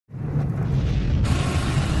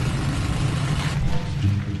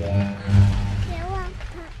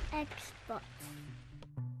Xbox.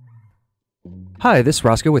 Hi, this is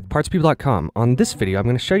Roscoe with PartsPeople.com. On this video, I'm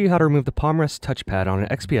going to show you how to remove the Palmrest Touchpad on an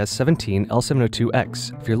XPS 17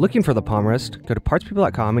 L702X. If you're looking for the Palmrest, go to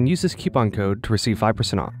PartsPeople.com and use this coupon code to receive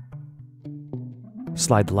 5% off.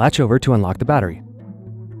 Slide the latch over to unlock the battery.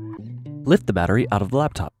 Lift the battery out of the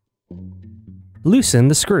laptop. Loosen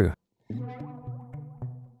the screw.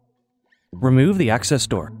 Remove the access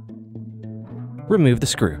door. Remove the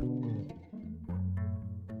screw.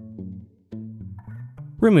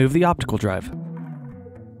 Remove the optical drive.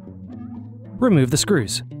 Remove the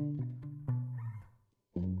screws.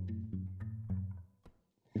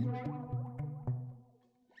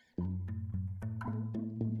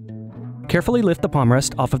 Carefully lift the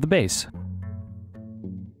palmrest off of the base.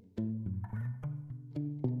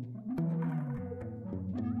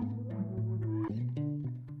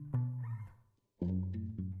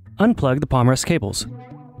 Unplug the palmrest cables.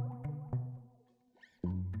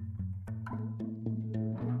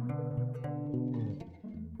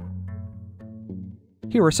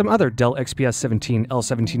 Here are some other Dell XPS 17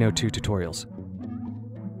 L702 tutorials.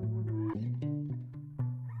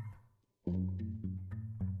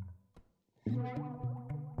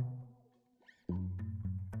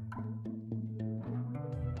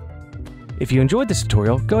 If you enjoyed this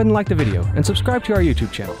tutorial, go ahead and like the video and subscribe to our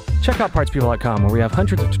YouTube channel. Check out PartsPeople.com where we have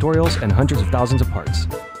hundreds of tutorials and hundreds of thousands of parts.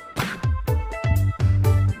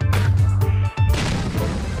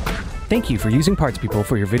 Thank you for using Parts People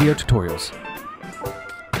for your video tutorials.